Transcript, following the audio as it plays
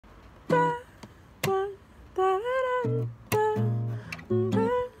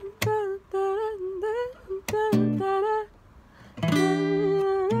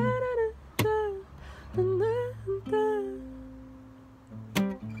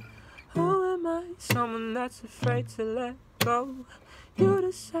Someone that's afraid to let go. You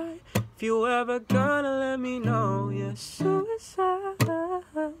decide if you ever gonna let me know. Yeah, suicide.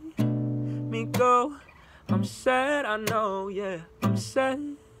 Me go. I'm sad, I know, yeah, I'm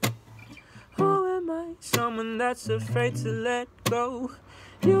sad. Who am I? Someone that's afraid to let go.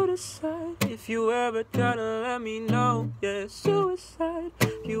 You decide if you ever gonna let me know. Yeah, suicide.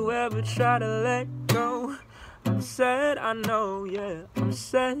 If you ever try to let go. I'm sad, I know, yeah, I'm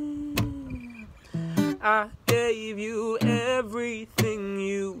sad. I gave you everything,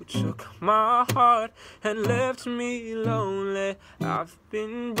 you took my heart and left me lonely. I've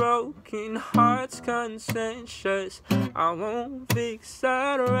been broken, hearts contentious. I won't fix,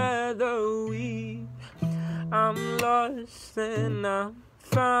 I'd rather weep. I'm lost and I'm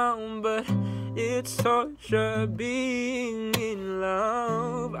found, but it's torture being in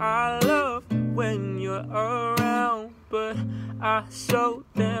love. I love when you're around, but I so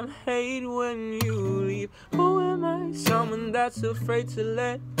damn hate when you leave. Who am I? Someone that's afraid to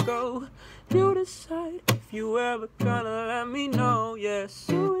let go. You decide if you ever gonna let me know. Yeah,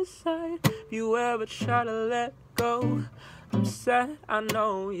 suicide. If you ever try to let go. I'm sad, I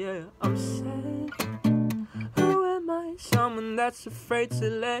know, yeah, I'm sad. Who am I? Someone that's afraid to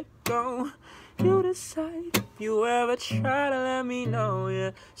let go. You decide if you ever try to let me know.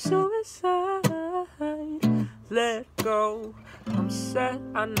 Yeah, suicide. Let go. I'm sad,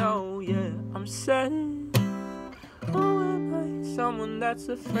 I know, yeah, I'm sad. Who am I? Someone that's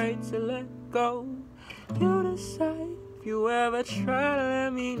afraid to let go. You decide if you ever try to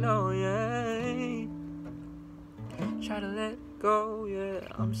let me know, yeah. Try to let go, yeah.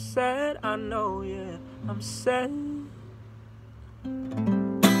 I'm sad, I know, yeah, I'm sad.